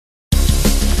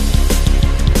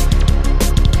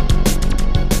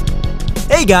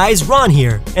Hey guys, Ron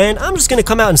here, and I'm just gonna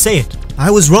come out and say it. I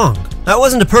was wrong. I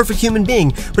wasn't a perfect human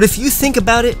being, but if you think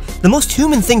about it, the most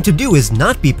human thing to do is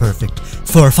not be perfect.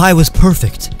 For if I was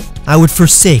perfect, I would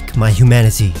forsake my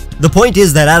humanity. The point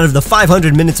is that out of the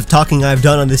 500 minutes of talking I've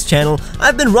done on this channel,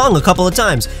 I've been wrong a couple of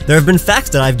times. There have been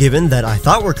facts that I've given that I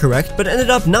thought were correct, but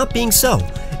ended up not being so.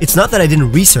 It's not that I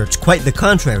didn't research, quite the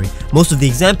contrary. Most of the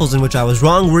examples in which I was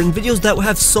wrong were in videos that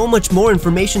have so much more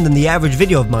information than the average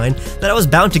video of mine that I was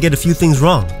bound to get a few things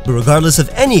wrong. But regardless of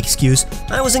any excuse,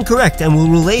 I was incorrect and will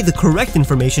relay the correct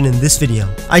information in this video.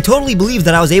 I totally believe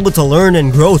that I was able to learn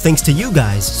and grow thanks to you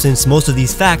guys, since most of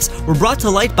these facts were brought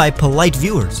to light by polite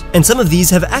viewers. And some of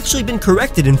these have actually been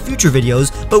corrected in future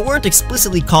videos, but weren't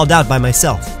explicitly called out by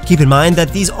myself. Keep in mind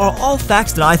that these are all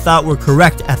facts that I thought were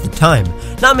correct at the time,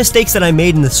 not mistakes that I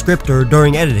made in the script or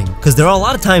during editing, because there are a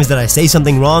lot of times that I say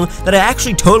something wrong that I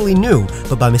actually totally knew,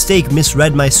 but by mistake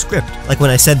misread my script, like when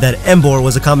I said that Embor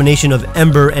was a combination of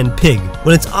ember and pig,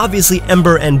 when it's obviously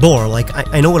ember and boar. Like,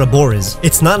 I know what a boar is.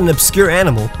 It's not an obscure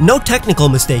animal. No technical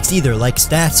mistakes either, like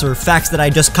stats or facts that I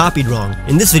just copied wrong.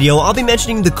 In this video, I'll be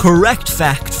mentioning the correct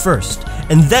fact first,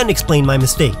 and then explain my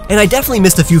mistake. And I definitely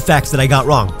missed a few facts that I got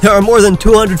wrong. There are more than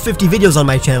 250 videos on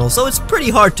my channel, so it's pretty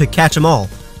hard to catch them all.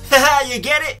 Haha, you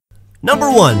get it?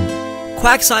 Number 1.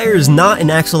 Quagsire is not an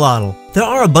axolotl. There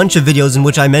are a bunch of videos in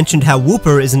which I mentioned how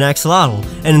Wooper is an axolotl,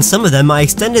 and in some of them I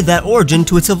extended that origin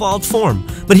to its evolved form.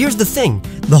 But here's the thing,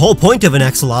 the whole point of an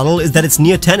axolotl is that it's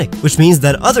neotenic, which means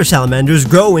that other salamanders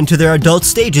grow into their adult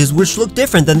stages which look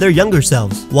different than their younger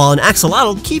selves, while an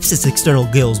axolotl keeps its external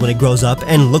gills when it grows up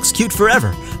and looks cute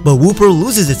forever. But Wooper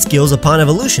loses its gills upon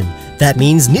evolution. That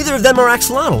means neither of them are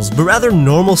axolotls, but rather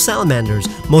normal salamanders,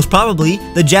 most probably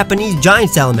the Japanese giant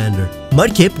salamander.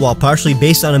 Mudkip, while partially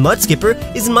based on a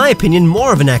mudskipper, is in my opinion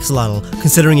more of an axolotl,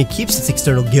 considering it keeps its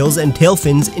external gills and tail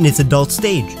fins in its adult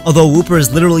stage. Although Wooper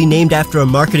is literally named after a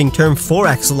marketing term for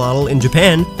axolotl in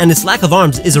Japan, and its lack of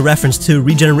arms is a reference to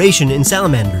regeneration in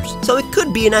salamanders. So it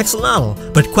could be an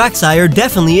axolotl, but Quagsire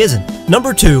definitely isn't.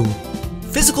 Number 2.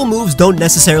 Physical moves don't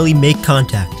necessarily make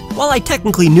contact. While I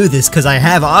technically knew this because I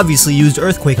have obviously used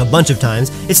Earthquake a bunch of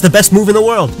times, it's the best move in the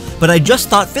world, but I just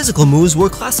thought physical moves were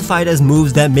classified as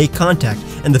moves that make contact,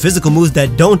 and the physical moves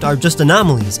that don't are just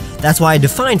anomalies. That's why I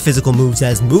defined physical moves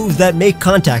as moves that make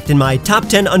contact in my top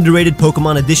 10 underrated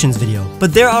Pokemon Editions video.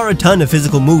 But there are a ton of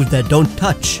physical moves that don't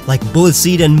touch, like Bullet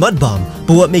Seed and Mud Bomb,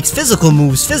 but what makes physical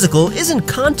moves physical isn't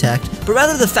contact, but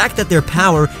rather the fact that their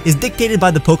power is dictated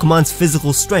by the Pokemon's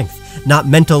physical strength, not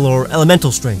mental or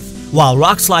elemental strength. While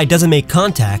Rock Slide doesn't make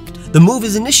contact, the move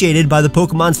is initiated by the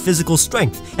Pokemon's physical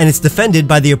strength, and it's defended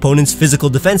by the opponent's physical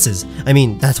defenses. I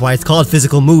mean, that's why it's called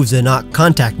physical moves and not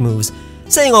contact moves.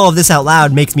 Saying all of this out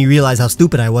loud makes me realize how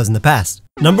stupid I was in the past.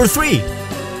 Number 3.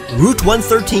 Route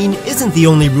 113 isn't the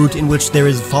only route in which there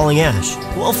is falling ash.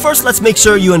 Well, first let's make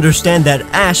sure you understand that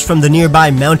ash from the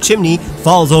nearby Mount Chimney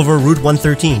falls over Route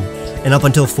 113. And up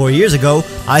until 4 years ago,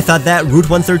 I thought that Route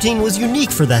 113 was unique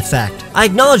for that fact. I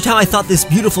acknowledged how I thought this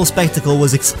beautiful spectacle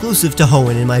was exclusive to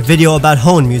Hoenn in my video about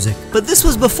Hoenn music, but this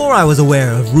was before I was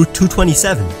aware of Route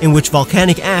 227, in which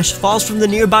volcanic ash falls from the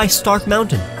nearby Stark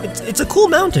Mountain. It's a cool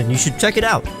mountain, you should check it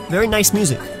out. Very nice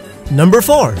music. Number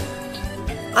 4.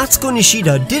 Atsuko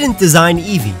Nishida didn't design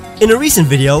Eevee. In a recent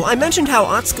video, I mentioned how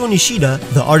Atsuko Nishida,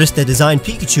 the artist that designed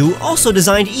Pikachu, also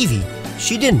designed Eevee.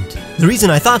 She didn't. The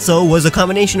reason I thought so was a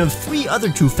combination of 3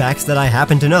 other true facts that I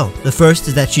happen to know. The first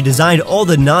is that she designed all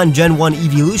the non-Gen 1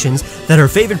 evolutions, that her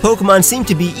favorite Pokemon seemed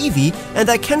to be Eevee, and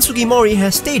that Ken Sugimori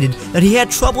has stated that he had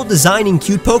trouble designing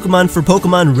cute Pokemon for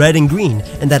Pokemon Red and Green,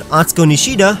 and that Atsuko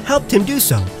Nishida helped him do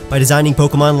so by designing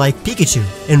Pokemon like Pikachu.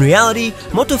 In reality,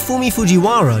 Motofumi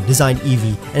Fujiwara designed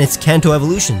Eevee and its Kanto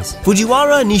evolutions.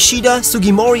 Fujiwara, Nishida,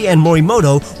 Sugimori, and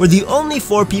Morimoto were the only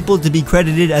 4 people to be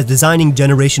credited as designing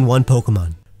Generation 1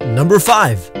 Pokemon. Number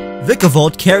 5.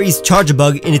 Vikavolt carries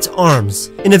Charjabug in its arms.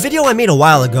 In a video I made a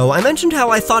while ago, I mentioned how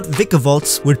I thought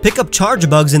Vikavolts would pick up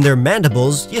Charjabugs in their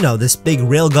mandibles, you know, this big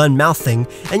railgun mouth thing,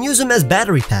 and use them as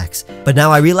battery packs. But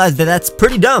now I realize that that's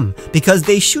pretty dumb, because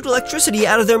they shoot electricity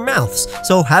out of their mouths,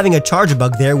 so having a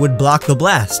Charjabug there would block the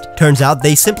blast. Turns out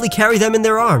they simply carry them in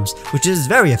their arms, which is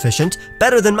very efficient,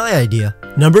 better than my idea.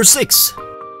 Number 6.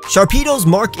 Sharpedo's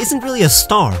mark isn't really a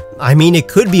star. I mean, it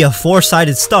could be a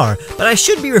 4-sided star, but I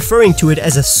should be referring to it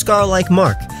as a scar-like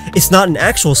mark. It's not an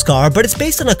actual scar, but it's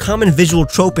based on a common visual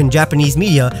trope in Japanese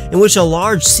media in which a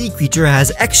large sea creature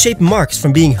has X-shaped marks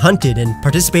from being hunted and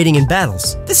participating in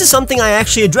battles. This is something I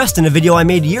actually addressed in a video I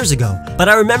made years ago, but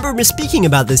I remember misspeaking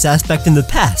about this aspect in the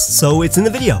past, so it's in the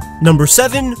video. Number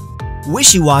 7.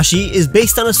 Wishy-Washy is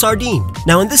based on a sardine.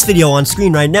 Now in this video on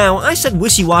screen right now, I said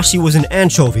Wishy-Washy was an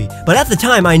anchovy, but at the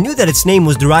time I knew that its name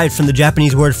was derived from the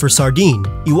Japanese word for sardine,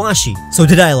 iwashi. So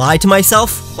did I lie to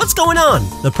myself? What's going on?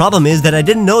 The problem is that I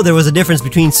didn't know there was a difference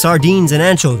between sardines and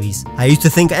anchovies. I used to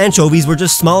think anchovies were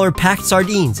just smaller packed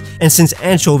sardines, and since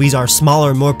anchovies are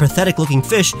smaller, more pathetic looking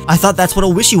fish, I thought that's what a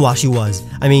wishy-washy was.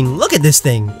 I mean, look at this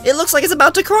thing. It looks like it's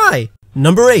about to cry.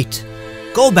 Number 8.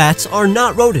 Golbats are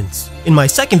not rodents. In my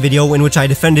second video, in which I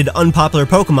defended unpopular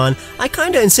Pokemon, I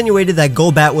kinda insinuated that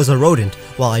Golbat was a rodent.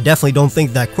 While I definitely don't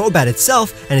think that Crobat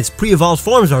itself and its pre-evolved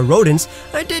forms are rodents,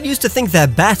 I did used to think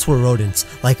that bats were rodents,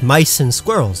 like mice and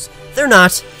squirrels. They're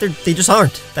not. They just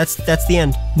aren't. That's the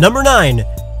end. Number 9.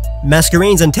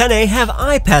 Masquerain's antennae have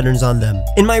eye patterns on them.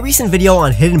 In my recent video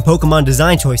on hidden Pokemon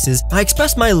design choices, I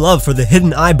expressed my love for the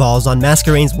hidden eyeballs on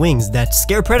Masquerain's wings that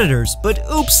scare predators, but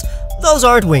oops, those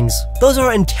aren't wings. Those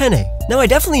are antennae. Now I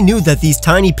definitely knew that these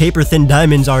tiny paper-thin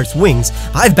diamonds are its wings.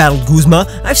 I've battled Guzma.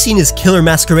 I've seen his killer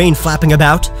Masquerain flapping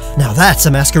about. Now that's a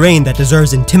Masquerain that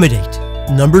deserves Intimidate.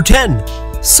 Number 10.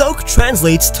 Soak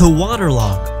translates to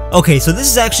waterlog. Okay, so this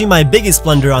is actually my biggest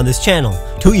blunder on this channel.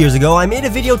 2 years ago, I made a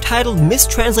video titled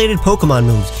Mistranslated Pokemon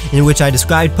Moves, in which I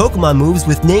described Pokemon moves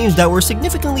with names that were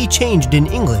significantly changed in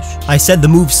English. I said the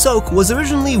move Soak was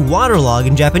originally waterlog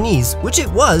in Japanese, which it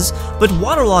was, but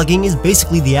waterlogging is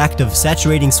basically the act of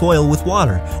saturating soil with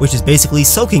water, which is basically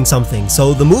soaking something,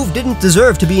 so the move didn't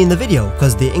deserve to be in the video,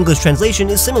 because the English translation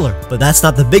is similar. But that's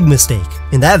not the big mistake.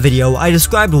 In that video, I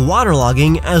described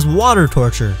waterlogging as water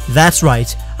torture. That's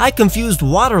right, I confused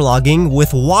waterlogging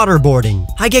with waterboarding.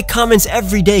 I get comments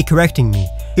every day correcting me.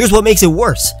 Here's what makes it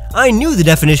worse. I knew the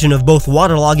definition of both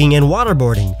waterlogging and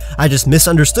waterboarding. I just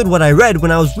misunderstood what I read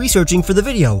when I was researching for the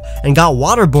video, and got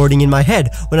waterboarding in my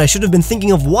head when I should have been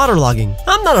thinking of waterlogging.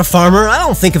 I'm not a farmer, I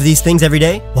don't think of these things every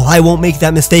day. Well, I won't make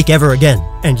that mistake ever again.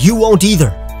 And you won't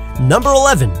either. Number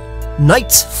 11.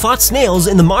 Knights fought snails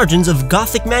in the margins of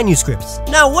Gothic manuscripts.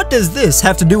 Now what does this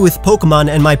have to do with Pokemon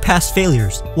and my past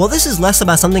failures? Well, this is less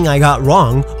about something I got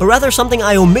wrong, but rather something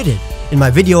I omitted. In my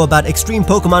video about extreme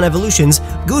Pokemon evolutions,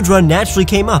 Goodra naturally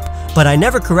came up, but I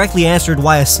never correctly answered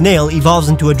why a snail evolves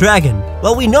into a dragon.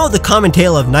 Well, we know the common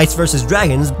tale of knights versus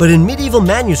dragons, but in medieval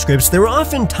manuscripts there were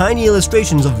often tiny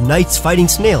illustrations of knights fighting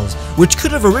snails, which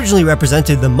could have originally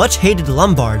represented the much-hated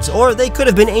Lombards, or they could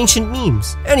have been ancient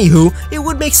memes. Anywho, it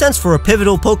would make sense for a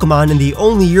pivotal Pokemon in the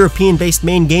only European-based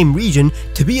main game region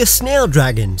to be a snail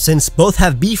dragon, since both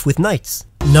have beef with knights.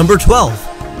 Number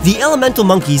 12. The elemental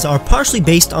monkeys are partially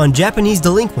based on Japanese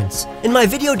delinquents. In my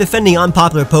video defending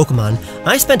unpopular Pokemon,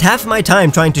 I spent half of my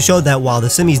time trying to show that while the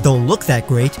Simmies don't look that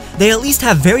great, they at least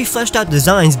have very fleshed out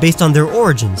designs based on their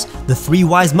origins, the 3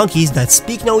 wise monkeys that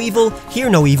speak no evil,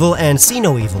 hear no evil, and see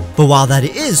no evil. But while that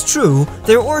is true,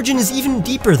 their origin is even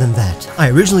deeper than that. I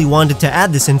originally wanted to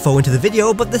add this info into the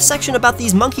video, but the section about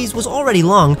these monkeys was already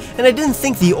long, and I didn't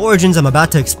think the origins I'm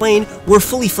about to explain were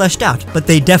fully fleshed out, but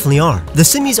they definitely are. The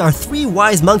Simmies are 3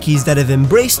 wise monkeys that have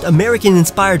embraced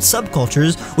American-inspired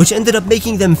subcultures, which ended up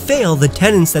making them fail the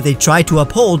tenets that they tried to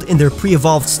uphold in their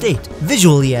pre-evolved state,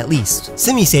 visually at least.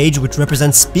 Simisage, which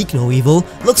represents speak no evil,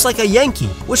 looks like a Yankee,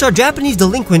 which are Japanese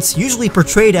delinquents usually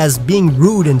portrayed as being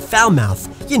rude and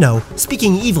foul-mouthed, you know,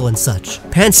 speaking evil and such.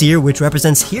 Pansear, which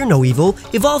represents hear no evil,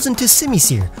 evolves into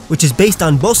Simisir, which is based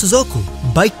on Bosuzoku,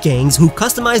 bike gangs who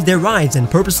customize their rides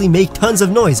and purposely make tons of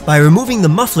noise by removing the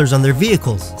mufflers on their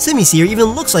vehicles. Simisir even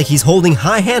looks like he's holding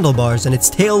high handlebars and its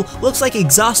tail looks like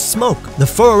exhaust smoke. The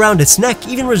fur around its neck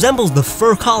even resembles the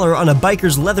fur collar on a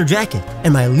biker's leather jacket.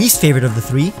 And my least favorite of the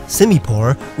 3,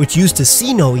 Simipour, which used to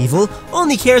see no evil,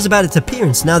 only cares about its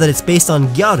appearance now that it's based on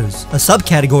Gyarus. A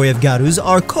subcategory of Gyarus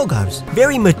are Kogars,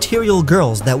 very material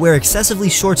girls that wear excessively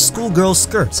short schoolgirl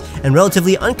skirts and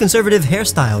relatively unconservative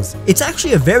hairstyles. It's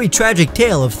actually a very tragic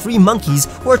tale of 3 monkeys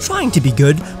who are trying to be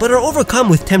good but are overcome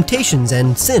with temptations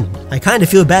and sin. I kinda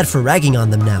feel bad for ragging on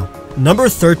them now. Number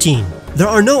 13. There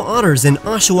are no otters in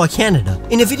Oshawa, Canada.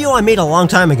 In a video I made a long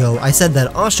time ago, I said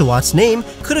that Oshawat's name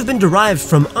could have been derived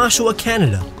from Oshawa,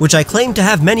 Canada, which I claim to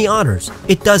have many otters.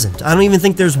 It doesn't. I don't even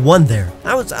think there's one there.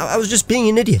 I was just being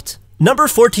an idiot. Number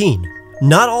 14.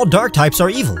 Not all dark types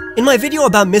are evil. In my video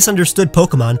about misunderstood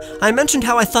Pokemon, I mentioned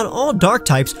how I thought all dark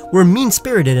types were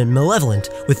mean-spirited and malevolent,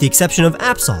 with the exception of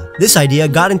Absol. This idea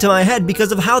got into my head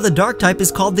because of how the dark type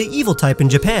is called the evil type in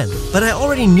Japan. But I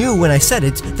already knew when I said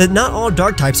it that not all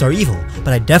dark types are evil,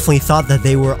 but I definitely thought that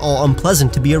they were all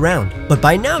unpleasant to be around. But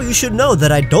by now you should know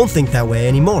that I don't think that way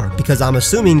anymore, because I'm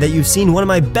assuming that you've seen one of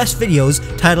my best videos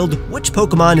titled Which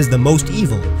Pokemon is the Most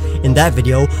Evil? In that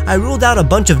video, I ruled out a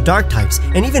bunch of dark types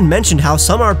and even mentioned how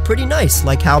some are pretty nice,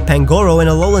 like how Pangoro and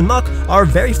Alolan Muck are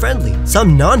very friendly.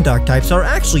 Some non-dark types are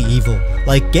actually evil,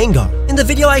 like Gengar. In the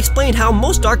video I explained how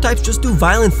most dark types just do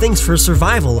violent things for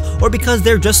survival, or because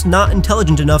they're just not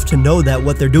intelligent enough to know that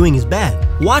what they're doing is bad.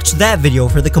 Watch that video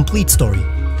for the complete story.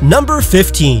 Number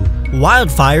 15.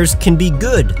 Wildfires can be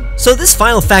good. So this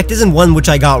final fact isn't one which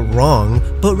I got wrong,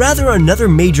 but rather another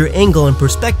major angle and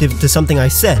perspective to something I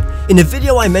said. In a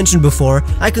video I mentioned before,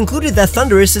 I concluded that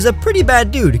Thundurus is a pretty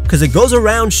bad dude, cause it goes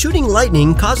around shooting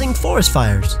lightning causing forest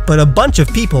fires. But a bunch of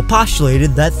people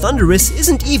postulated that Thundurus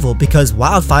isn't evil because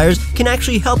wildfires can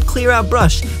actually help clear out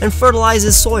brush and fertilize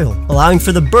his soil, allowing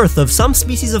for the birth of some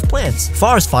species of plants.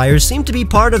 Forest fires seem to be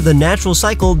part of the natural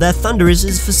cycle that Thundurus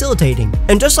is facilitating.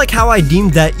 And just like how I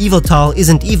deemed that Yveltal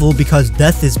isn't evil because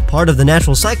death is part of the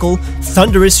natural cycle,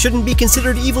 Thundurus shouldn't be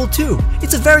considered evil too.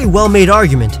 It's a very well-made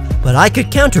argument, but I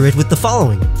could counter it with the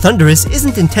following. Thundurus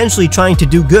isn't intentionally trying to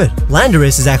do good.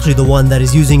 Landorus is actually the one that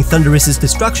is using Thundurus'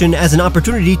 destruction as an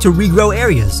opportunity to regrow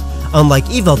areas. Unlike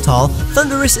Yveltal,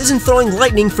 Thundurus isn't throwing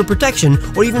lightning for protection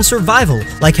or even survival,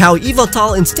 like how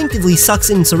Yveltal instinctively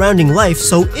sucks in surrounding life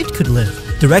so it could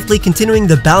live, directly continuing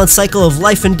the balanced cycle of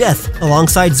life and death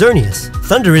alongside Xerneas.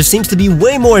 Thundurus seems to be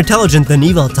way more intelligent than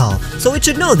Yveltal, so it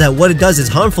should know that what it does is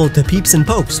harmful to peeps and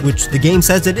pokes, which the game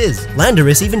says it is.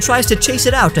 Landorus even tries to chase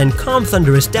it out and calm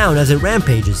Thundurus down as it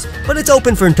rampages, but it's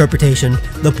open for interpretation.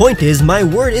 The point is, my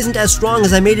word isn't as strong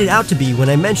as I made it out to be when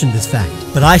I mentioned this fact.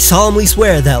 But I solemnly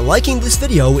swear that liking this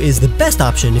video is the best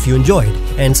option if you enjoyed,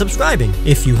 and subscribing,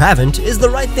 if you haven't, is the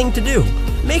right thing to do.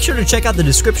 Make sure to check out the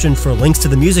description for links to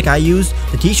the music I used,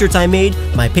 the t-shirts I made,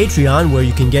 my Patreon where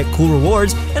you can get cool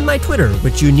rewards, and my Twitter,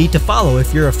 which you need to follow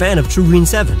if you're a fan of True Green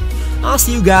 7. I'll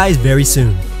see you guys very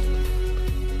soon.